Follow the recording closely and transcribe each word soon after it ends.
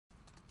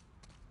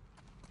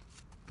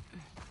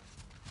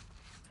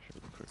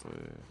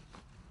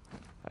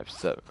have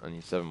 7. I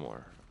need 7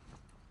 more.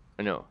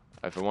 I know.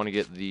 If I want to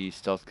get the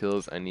stealth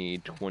kills, I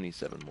need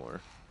 27 more.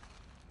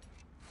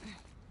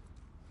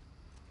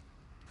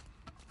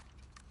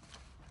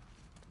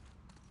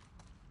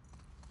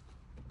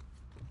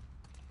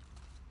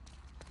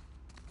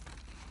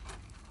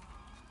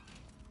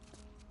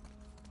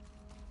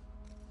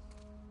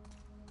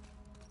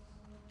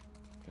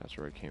 That's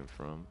where I came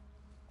from.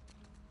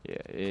 Yeah.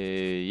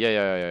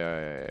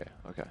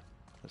 Okay,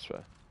 that's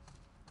fine.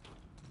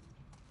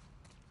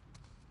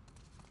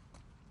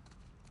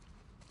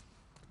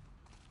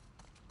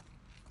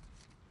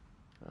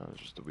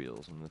 It's just the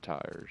wheels and the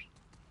tires.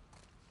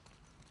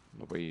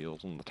 The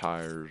wheels and the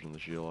tires and the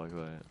shit like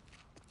that.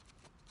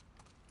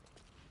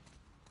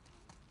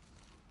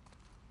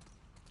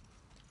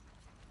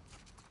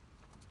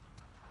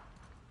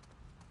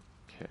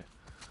 Okay,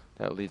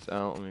 that leads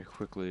out. Let me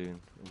quickly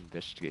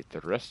investigate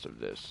the rest of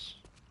this.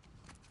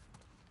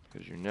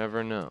 Because you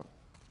never know.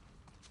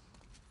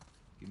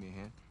 Give me a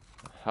hand.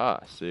 Aha,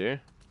 see?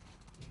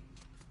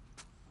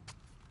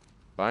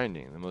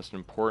 Binding, the most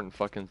important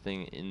fucking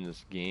thing in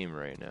this game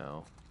right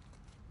now.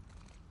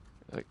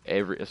 Like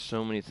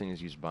so many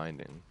things use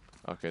binding.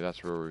 Okay,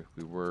 that's where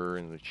we were,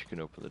 and she can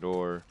open the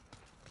door.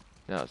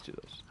 Now let's do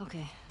this.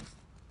 Okay.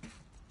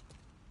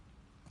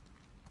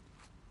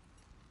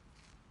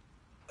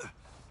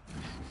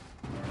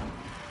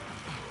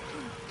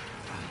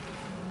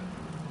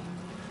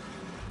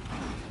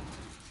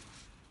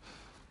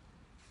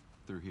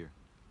 Through here.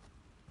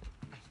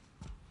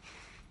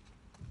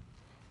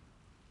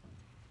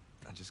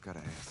 I just gotta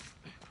ask.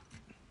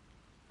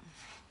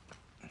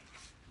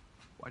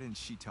 Why didn't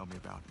she tell me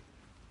about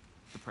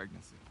the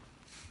pregnancy?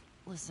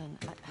 Listen,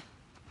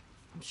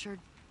 I'm sure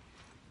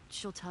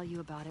she'll tell you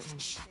about it when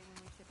she...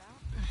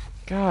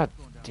 God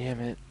damn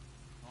it.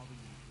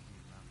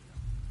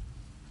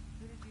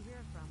 Who did you hear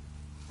it from?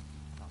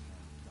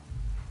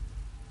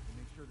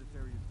 Make sure this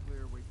area is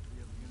clear, wait for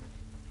the other units,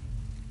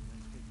 and then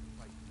take the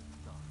fight to the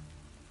start.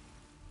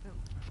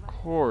 Of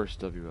course,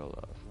 WLF.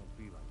 Won't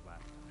be like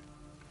last time.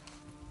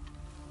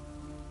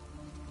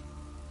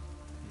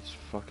 These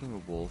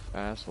fucking wolf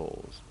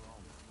assholes.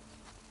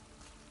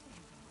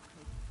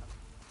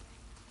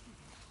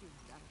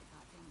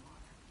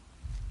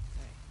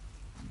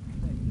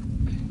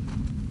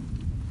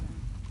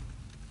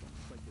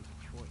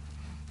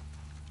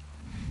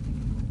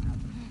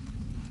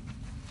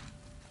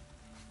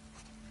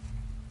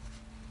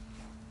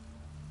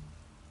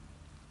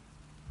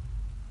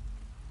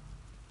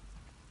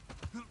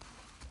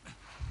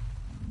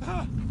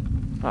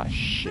 Ah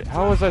shit,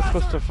 how was I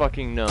supposed to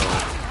fucking know? He's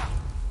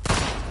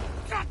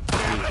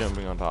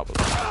jumping on top of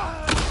them.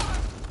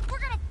 We're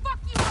gonna fuck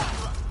you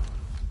up.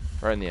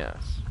 Right in the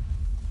ass.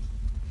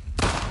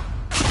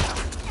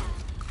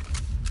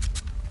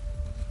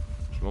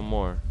 There's one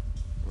more.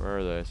 Where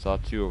are they? I saw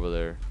 2 over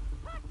there.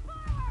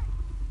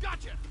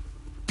 Gotcha.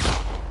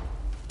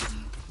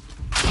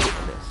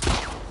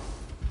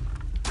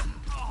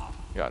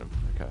 Got him.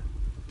 Okay.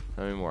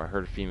 How many more? I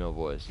heard a female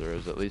voice. There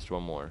is at least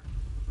one more.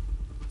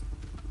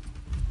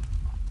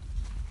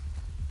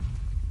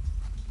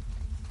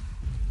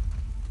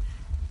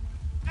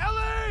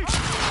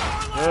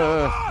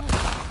 Ellie!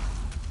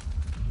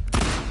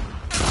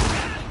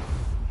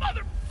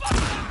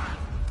 Motherfucker!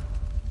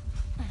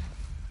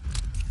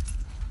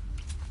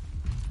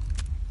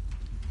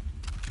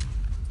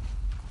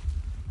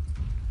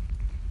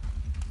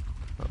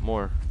 What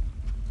more?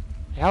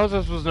 How was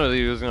I supposed to know that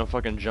he was gonna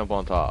fucking jump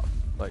on top?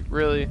 Like,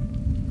 really?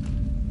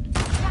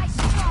 Nice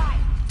try.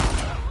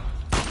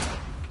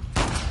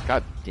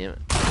 God damn it.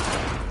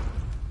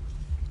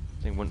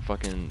 Thing wouldn't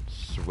fucking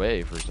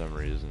sway for some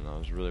reason. That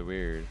was really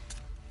weird.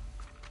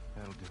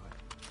 That'll do it.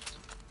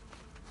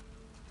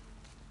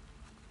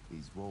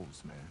 These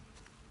wolves, man.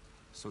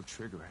 So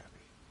trigger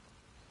happy.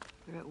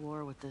 They're at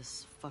war with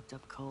this fucked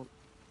up cult.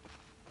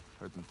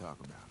 Heard them talk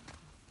about it.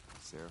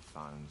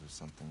 Seraphons or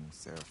something.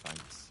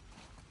 Seraphites.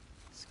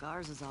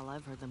 Scars is all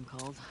I've heard them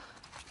called.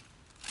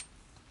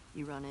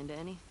 You run into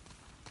any?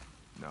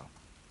 No.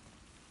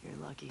 You're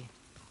lucky.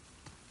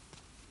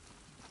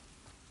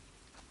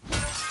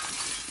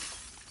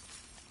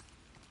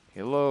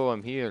 Hello,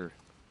 I'm here.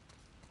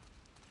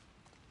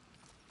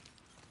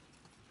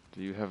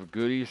 Do you have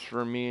goodies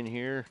for me in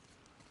here?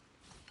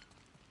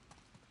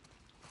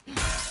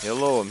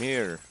 Hello, I'm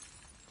here.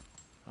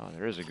 Oh,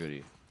 there is a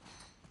goodie.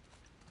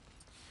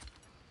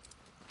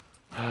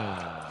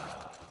 Why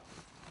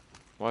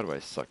do I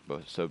suck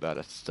so bad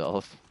at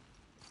stealth?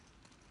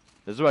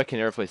 This is why I can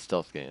never play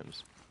stealth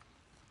games.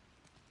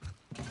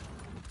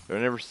 You'll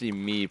never see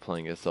me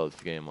playing a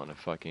stealth game on a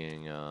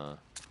fucking, on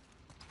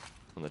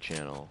the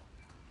channel.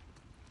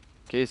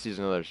 Casey's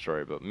another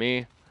story, but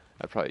me,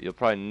 you'll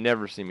probably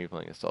never see me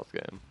playing a stealth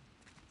game.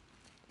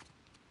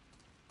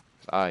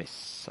 I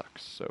suck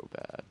so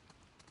bad.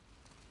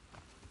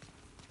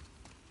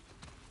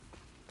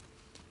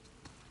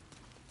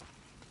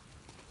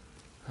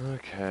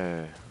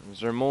 Okay, is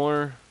there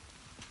more?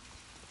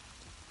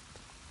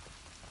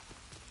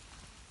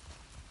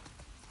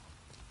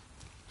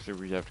 So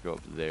we have to go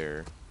up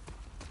there.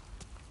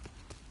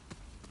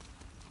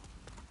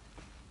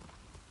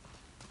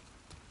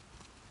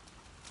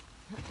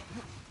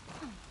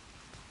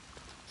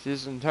 See,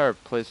 this entire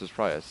place is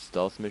probably a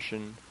stealth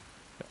mission.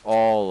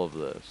 All of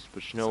this.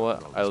 But you know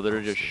what? I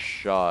literally just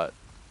shot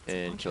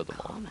and Bunch killed of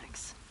them all.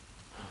 comics.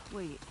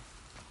 Wait,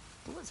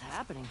 what was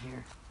happening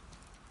here?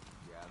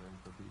 Gathering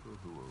for people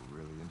who were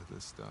really into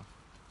this stuff.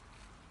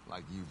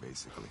 Like you,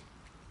 basically.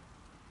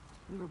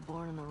 We were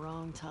born in the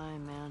wrong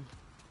time, man.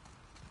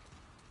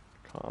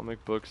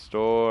 Comic book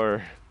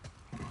store.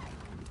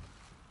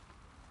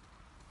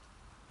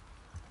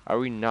 Are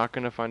we not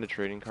gonna find a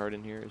trading card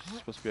in here? Is this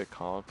supposed to be a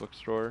comic book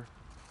store?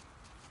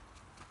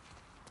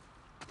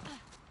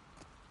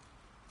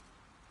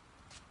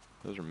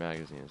 Those are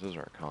magazines. Those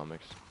aren't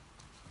comics.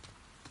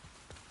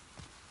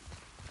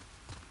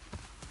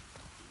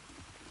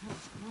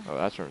 Oh,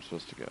 that's where I'm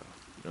supposed to go.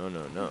 No,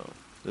 no, no.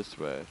 This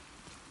way.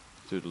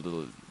 Through the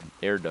little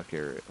air duct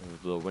area,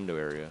 the little window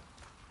area.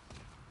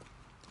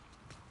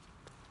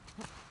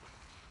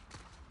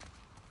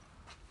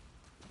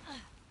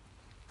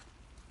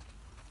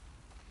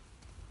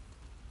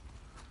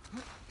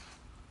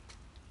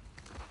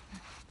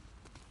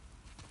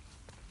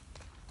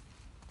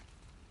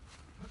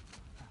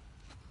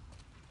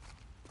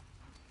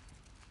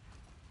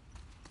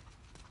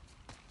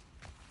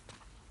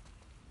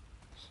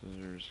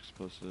 Scissors,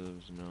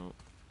 explosives, no.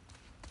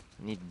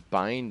 I need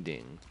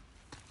binding.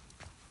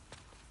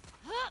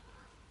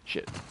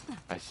 Shit.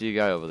 I see a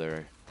guy over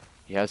there.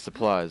 He has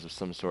supplies of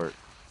some sort.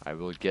 I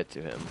will get to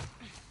him.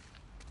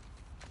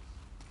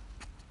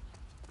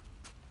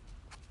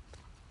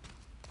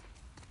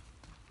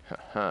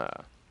 Haha.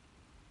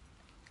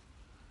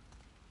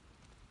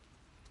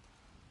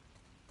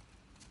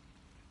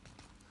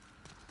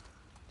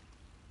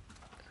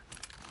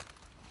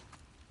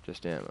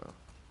 Just ammo.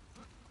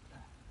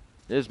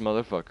 This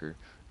motherfucker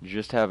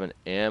just having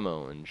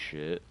ammo and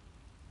shit.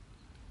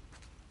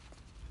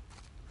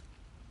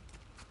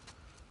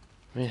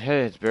 I mean,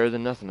 hey, it's better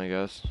than nothing, I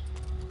guess.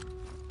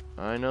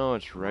 I know,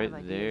 it's lot right of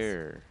ideas.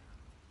 there.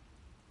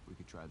 We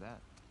could try that.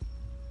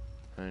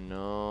 I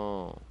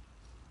know.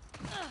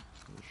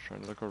 I'm just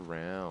trying to look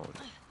around.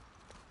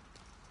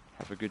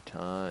 Have a good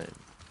time.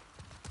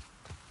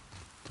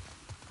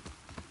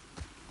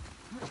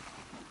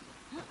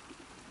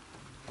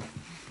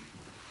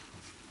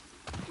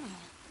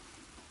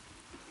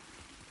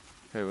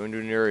 Hey, we're into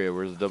an area.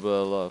 Where's the double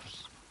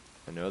LFs?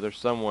 I know they're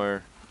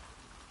somewhere.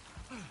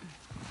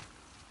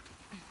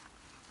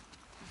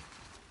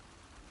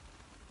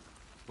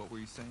 What were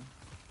you saying?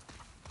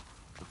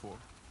 Before?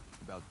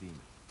 About Demon.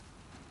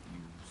 You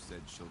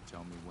said she'll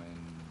tell me when...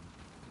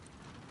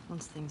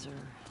 Once things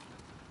are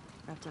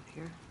wrapped up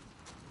here.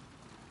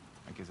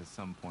 I guess at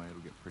some point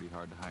it'll get pretty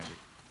hard to hide it.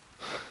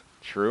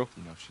 True.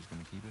 You know if she's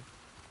gonna keep it?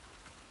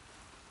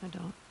 I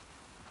don't.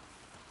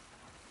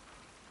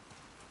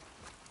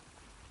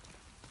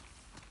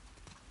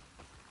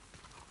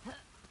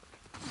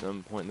 At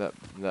some point that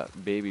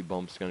baby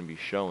bump's gonna be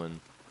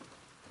showing.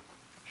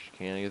 She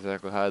can't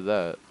exactly hide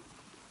that.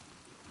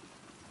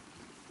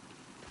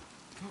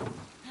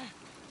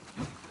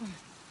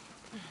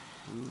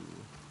 Ooh.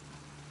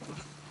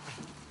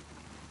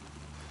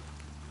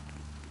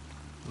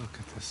 Look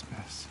at this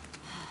mess.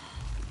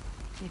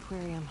 The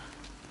aquarium.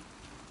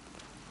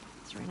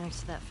 It's right next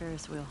to that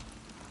Ferris wheel.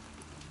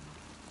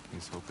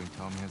 He's hoping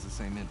Tommy has the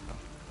same info.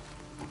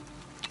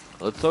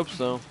 Let's hope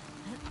so.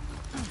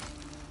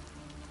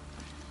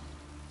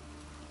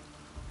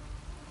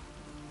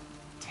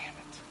 Damn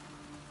it.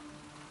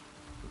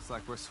 Looks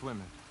like we're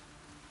swimming.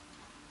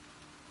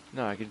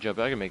 No, I can jump.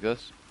 I can make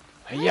this.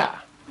 Yeah.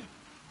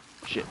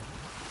 Shit.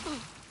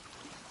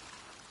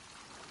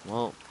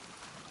 Well,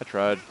 I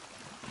tried.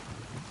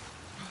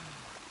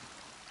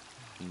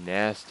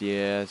 Nasty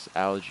ass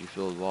algae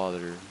filled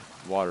water,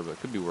 but it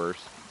could be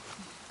worse.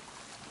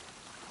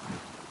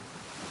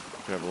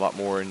 Could have a lot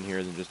more in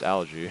here than just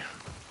algae.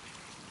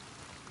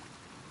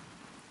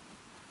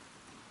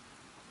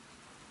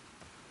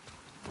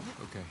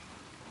 Okay.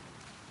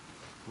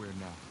 Where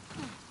now?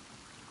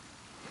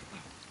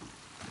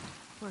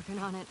 Working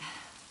on it.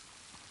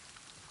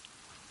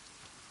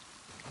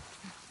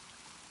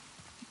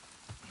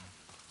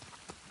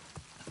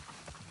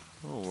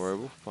 Don't worry,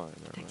 we'll find our way.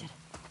 Infected.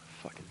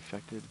 Fucking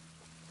infected.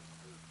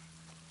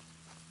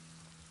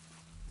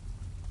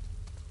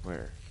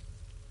 Where?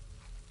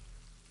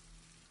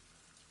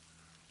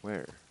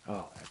 Where?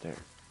 Oh, right there.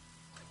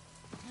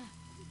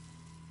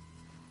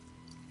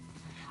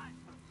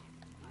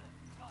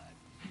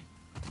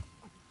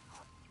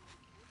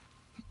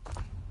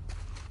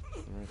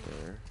 Right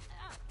there.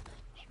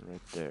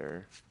 Right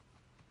there.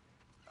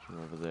 And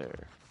over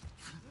there.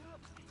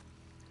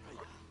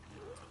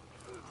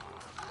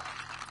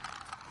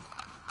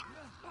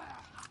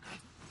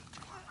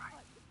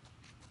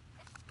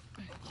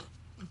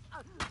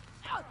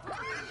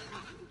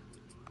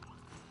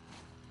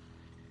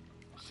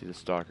 See the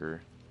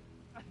stalker.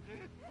 That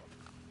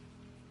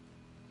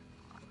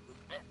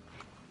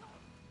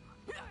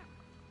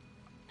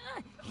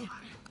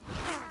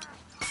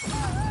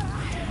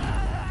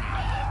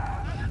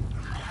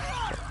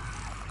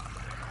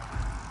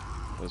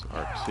was an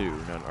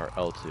R2, not an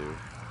RL2.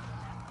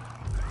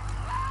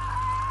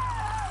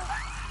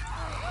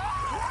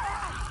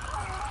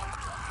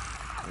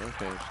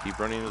 Okay, just keep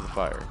running into the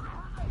fire.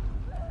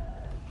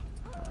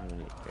 I don't have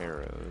any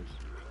arrows.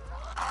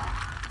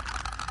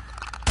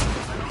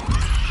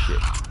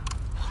 Shit.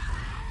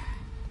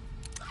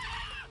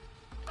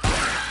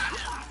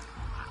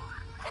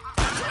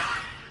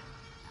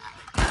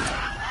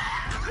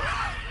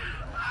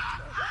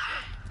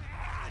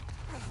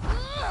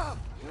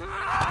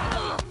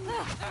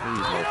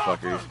 These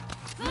motherfuckers.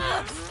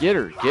 Get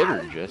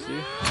her,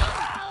 Jesse.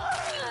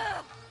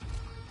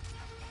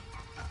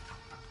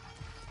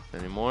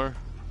 Any more?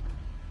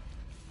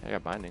 I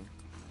got binding.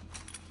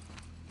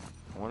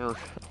 I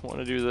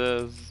wanna do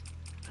this.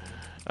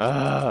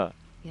 Ah.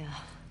 Yeah.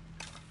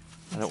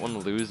 I don't want to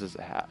lose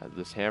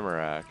this hammer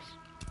axe.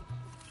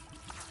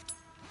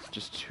 It's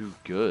just too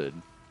good.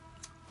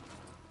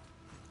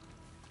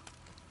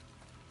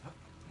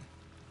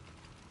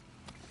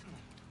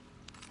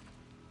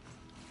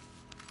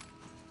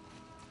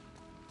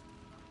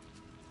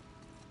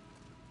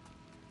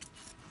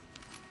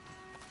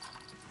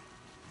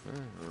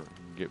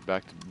 Get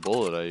back to the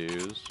bullet I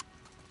used.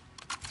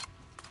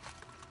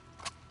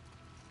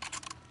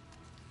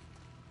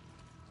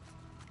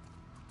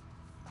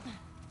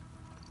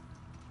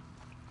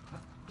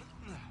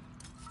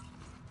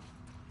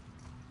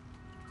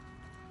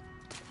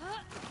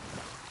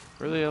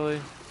 Really,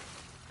 Ellie?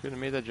 Couldn't have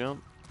made that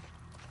jump?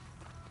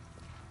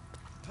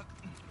 There's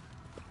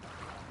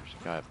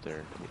a guy up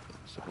there.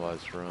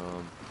 Supplies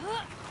from.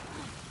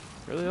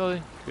 Really,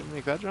 Ellie? Couldn't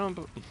make that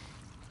jump?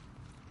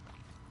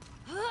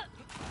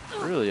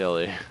 Really,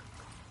 Ellie?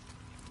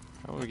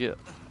 I want to get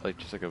like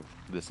just like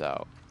this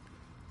out.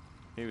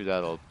 Maybe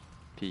that'll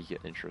pique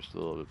interest a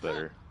little bit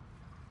better.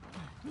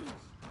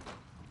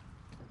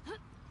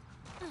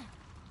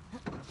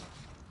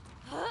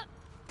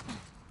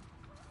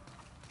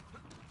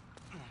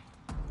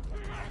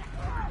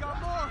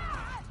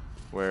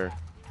 Where?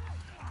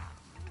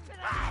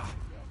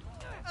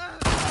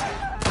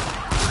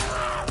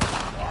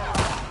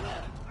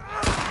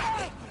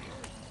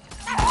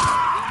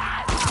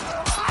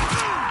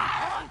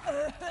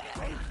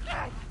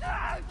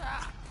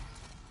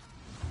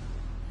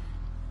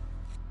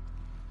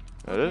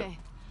 That Okay. it?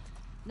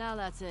 Now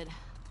that's it.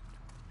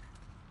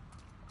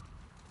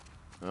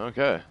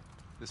 Okay.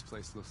 This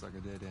place looks like a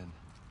dead end.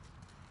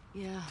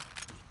 Yeah,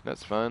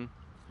 That's fun.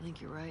 I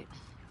think you're right.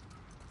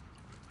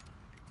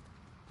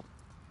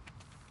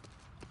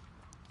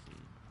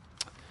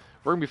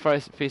 We're gonna be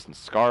facing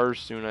scars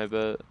soon, I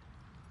bet.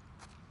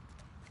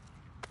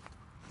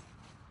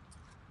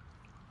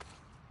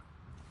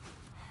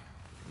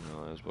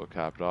 No, as well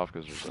cap it off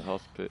because there's a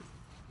health pit.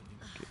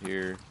 Get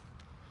here.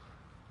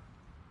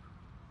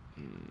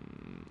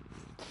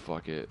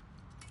 Fuck it.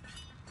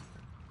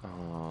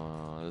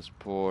 Oh, this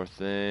poor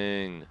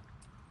thing.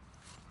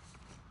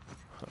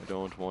 I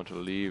don't want to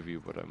leave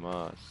you, but I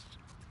must.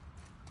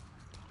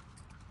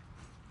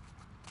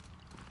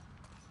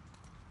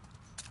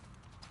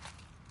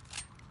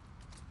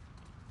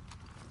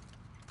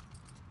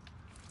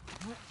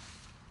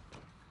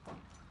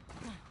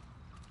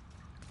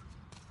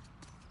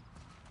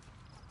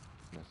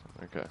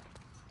 Okay.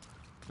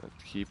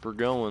 Let's keep her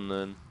going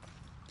then.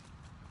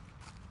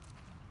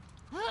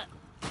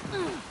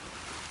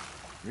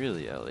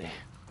 Really, Ellie?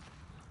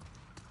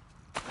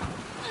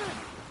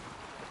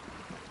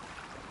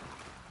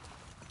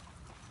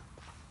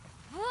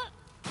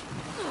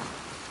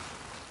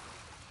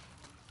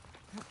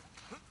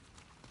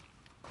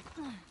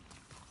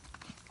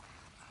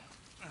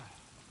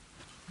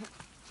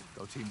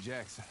 Go Team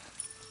Jackson.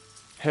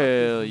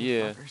 Hell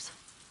yeah. Fuckers.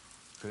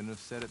 Couldn't have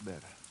said it better.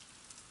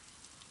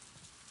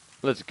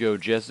 Let's go,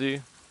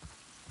 Jesse.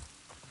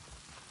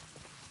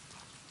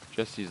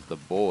 Jesse's the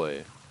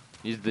boy.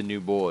 He's the new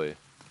boy.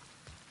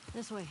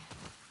 This way.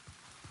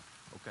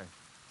 Okay.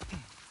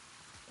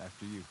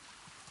 After you.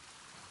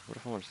 What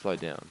if I want to slide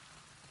down?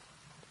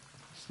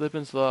 Slip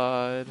and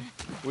slide.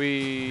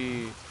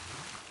 Wee.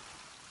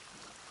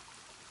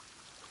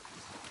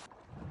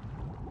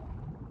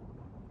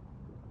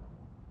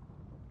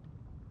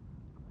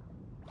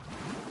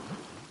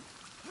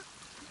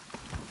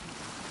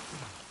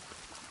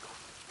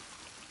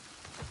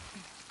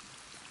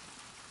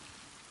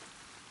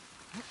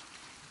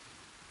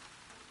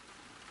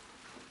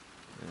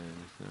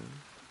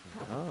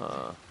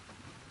 Ah.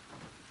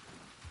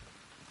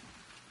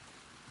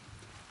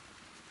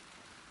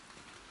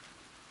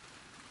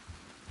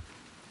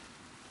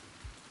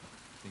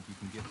 Think you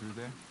can get through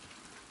there?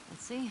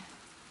 Let's see.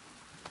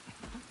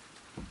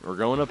 We're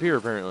going up here,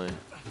 apparently.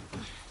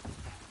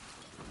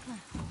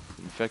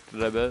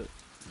 Infected, I bet.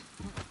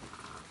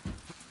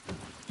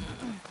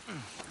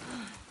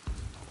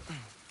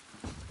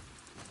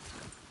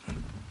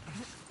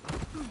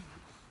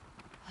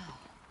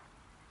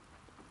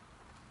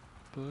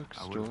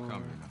 I would have Bookstore.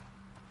 come,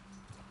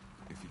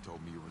 if you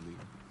told me you were leaving.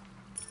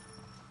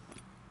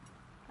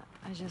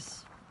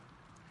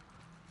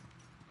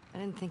 I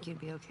didn't think you'd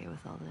be okay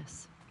with all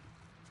this.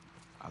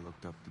 I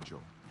looked up to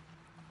Joel.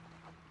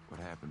 What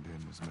happened to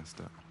him was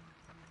messed up.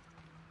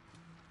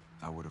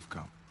 I would have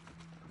come.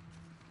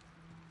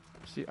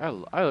 See,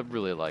 I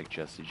really like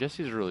Jesse.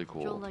 Jesse's really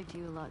cool. Joel liked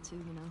you a lot too,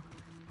 you know.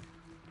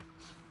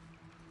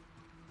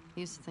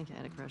 He used to think I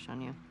had a crush on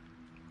you.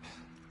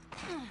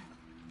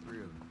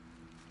 Really?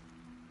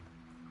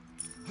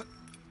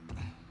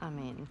 I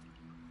mean,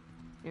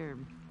 you're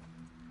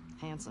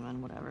handsome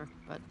and whatever,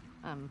 but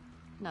I'm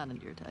not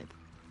into your type.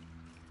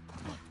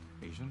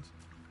 Asians?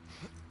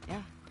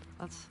 Yeah,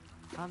 that's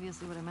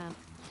obviously what I meant.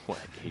 What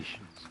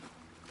Asians?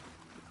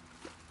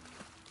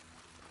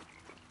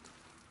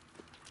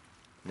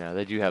 Now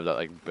they do have that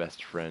like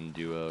best friend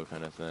duo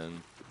kind of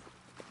thing.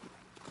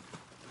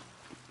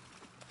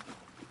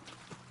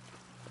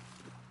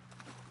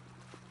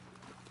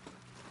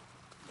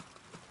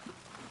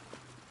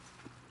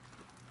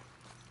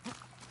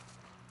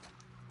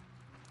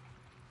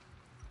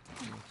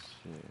 Let's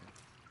see.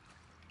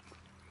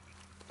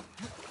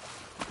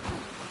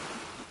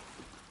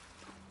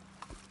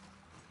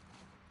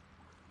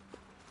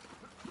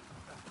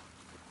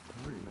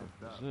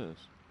 What's this?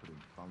 Putting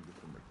fungus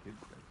in their kids'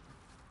 bed.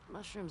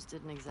 Mushrooms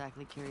didn't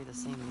exactly carry the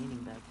same meaning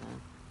back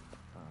then.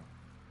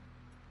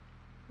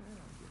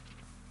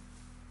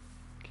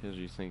 Kids,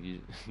 you think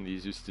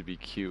these used to be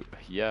cute?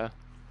 Yeah.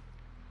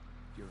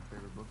 Do you have a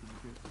favorite book as a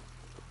kid?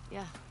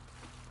 Yeah,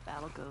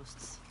 Battle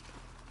Ghosts.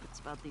 It's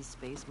about these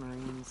space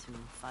marines who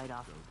fight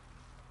off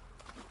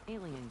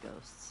alien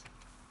ghosts.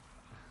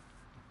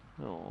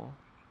 Oh.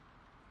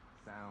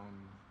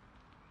 Sounds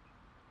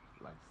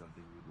like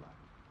something you'd like.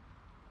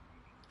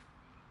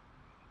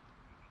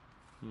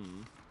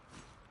 Hmm.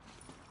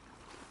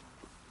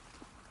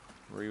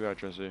 Where you at,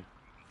 Jesse?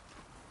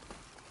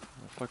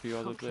 The fuck are you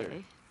all up there?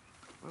 Okay.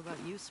 What about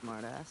you,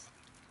 smartass?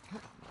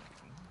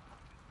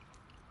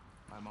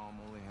 My mom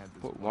only had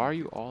this. But one why are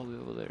you kid, all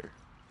over there?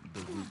 The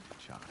Root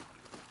Child.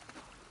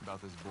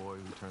 About this boy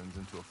who turns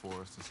into a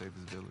forest to save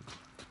his village.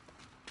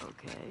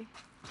 Okay.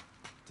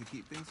 To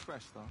keep things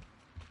fresh, though,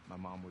 my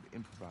mom would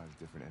improvise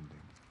different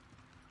endings.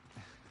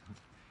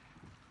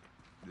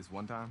 This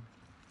one time,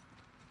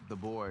 the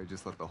boy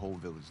just let the whole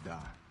village die.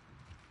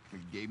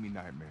 It gave me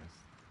nightmares.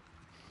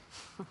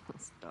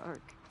 It's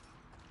dark.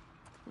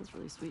 That's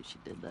really sweet she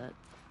did that.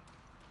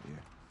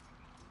 Yeah,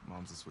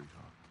 Mom's a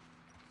sweetheart.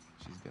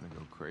 She's gonna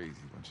go crazy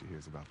when she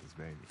hears about this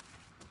baby.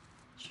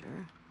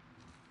 Sure.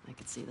 I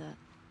could see that.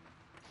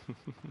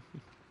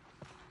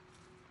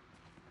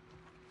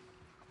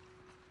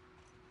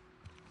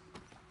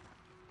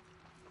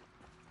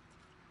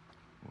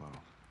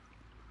 Wow.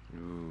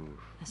 Ooh.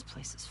 This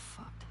place is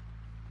fucked.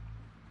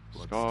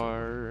 Blood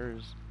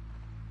Scars.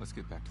 Let's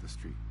get back to the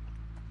street.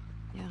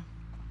 Yeah.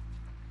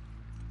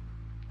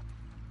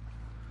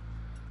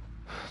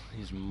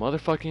 These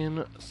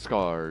motherfucking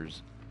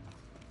scars.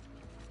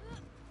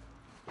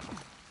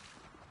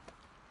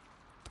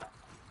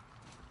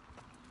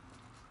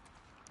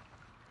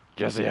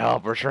 Jesse,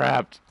 help! We're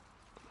trapped.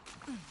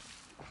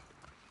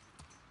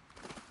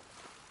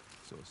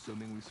 So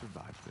assuming we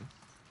survive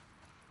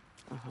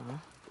this, Uh-huh.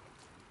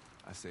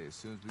 I say as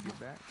soon as we get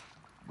back,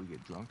 we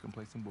get drunk and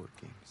play some board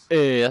games.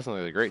 Hey, that sounds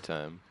like a great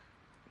time.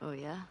 Oh,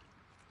 yeah?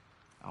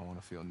 I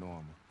want to feel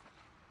normal.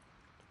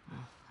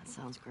 Oh, that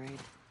sounds great.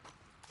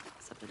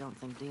 Except I don't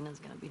think Dina's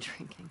gonna be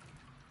drinking.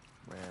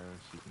 Where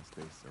she can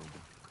stay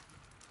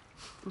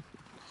sober.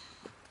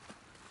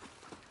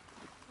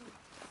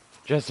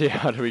 Jesse,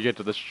 how do we get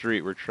to the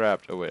street? We're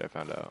trapped. Oh, wait, I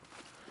found out.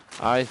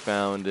 I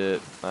found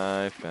it.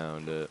 I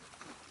found it.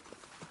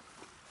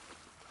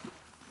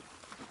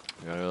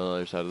 I gotta go to the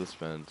other side of this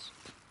fence.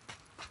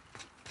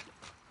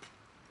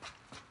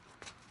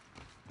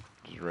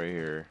 Just right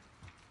here.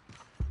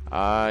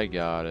 I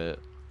got it.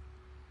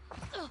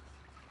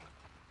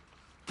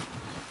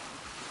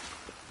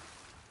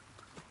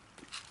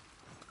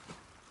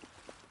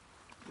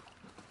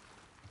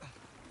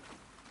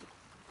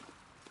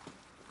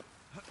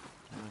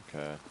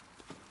 Okay.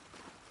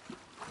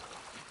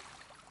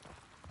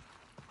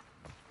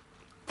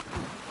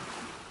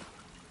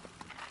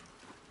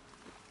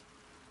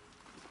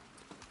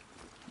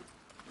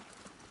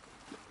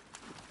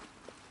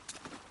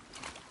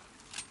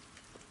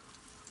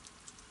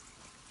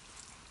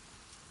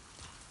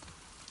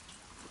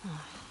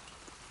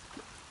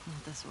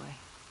 Not this way.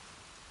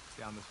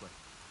 Down this way.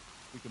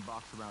 We can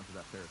box around to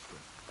that Ferris wheel.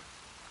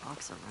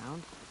 Box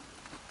around?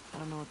 I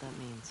don't know what that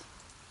means.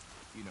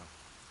 You know,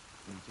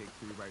 when you take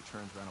 3 right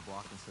turns around a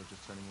block instead of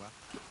just turning left.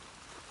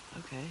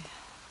 Okay.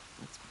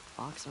 Let's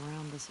box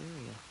around this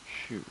area.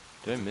 Shoot.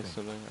 Did I miss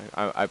Okay. something?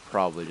 I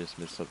probably just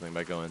missed something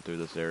by going through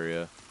this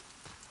area.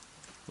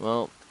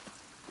 Well,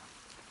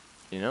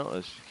 you know,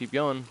 let's just keep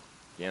going.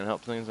 Can't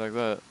help things like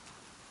that.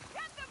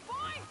 Get the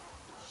boy!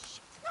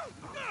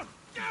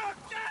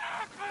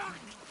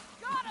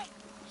 Got him!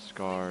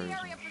 Scars. The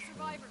area for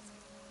survivors.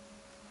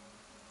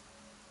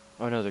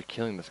 Oh no, they're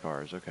killing the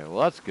scars. Okay, well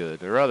that's good.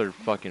 They'd rather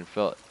fucking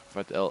fight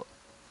the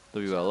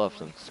WLF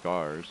than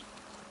scars.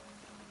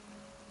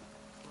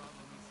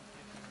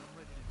 I'm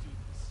ready to do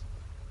this.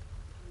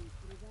 Please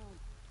put it down.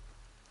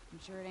 I'm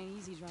sure it ain't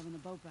easy driving the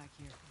boat back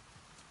here.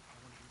 I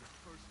want to be the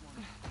first one.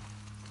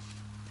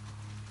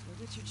 Go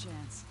get your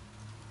chance.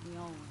 We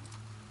all will.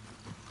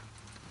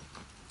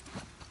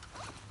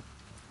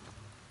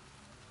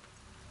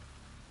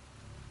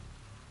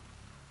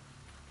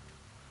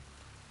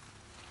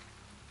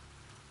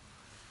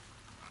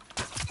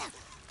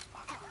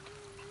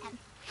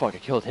 Fuck, I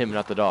killed him,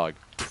 not the dog.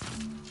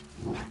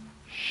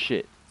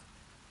 Shit.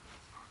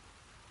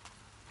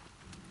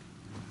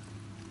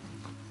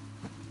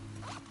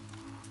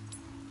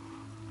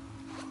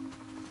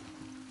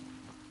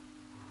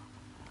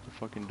 Where'd the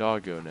fucking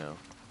dog go now?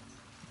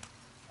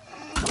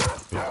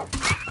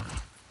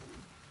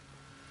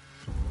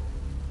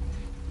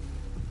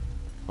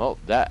 Well,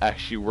 that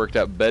actually worked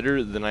out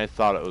better than I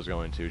thought it was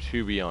going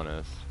to be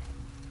honest.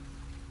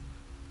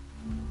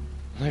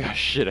 Like, oh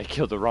shit, I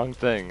killed the wrong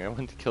thing. I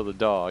went to kill the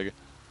dog.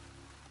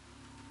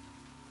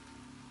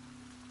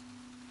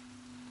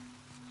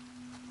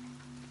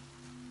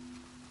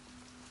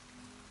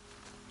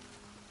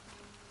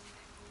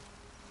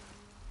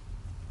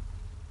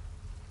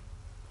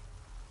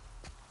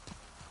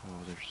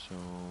 Oh, there's so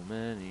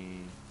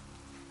many.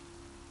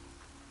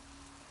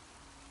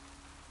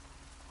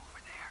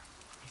 Over there.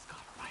 He's got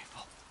a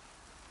rifle.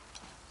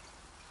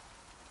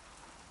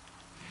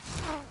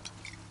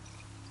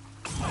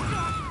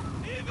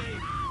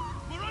 Evie!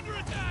 We're under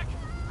attack!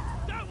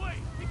 That way!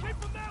 He came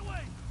from that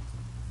way!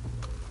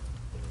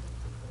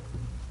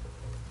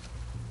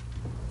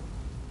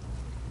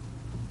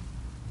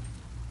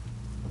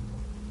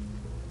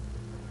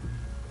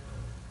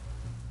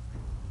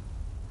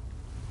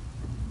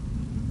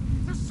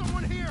 There's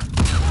someone here!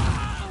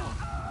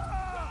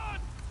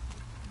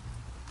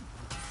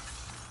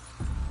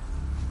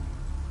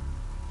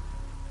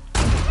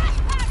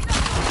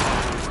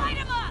 Light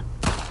him up!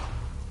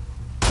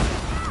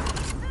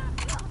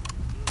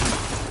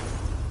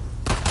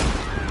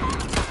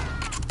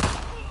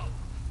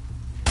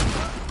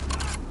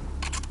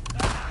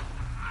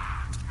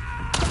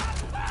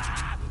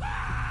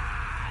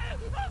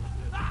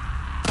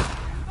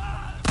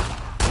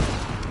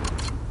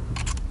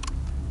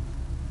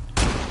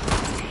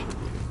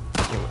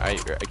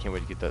 I can't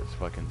wait to get that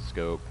fucking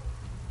scope.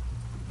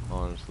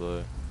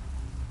 Honestly.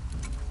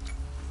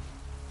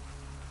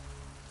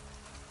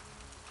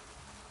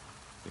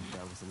 I think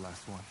that was the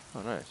last one.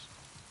 Oh, nice.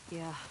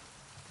 Yeah.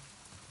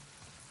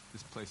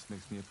 This place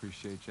makes me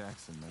appreciate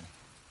Jackson, man.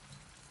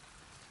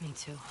 Me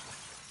too.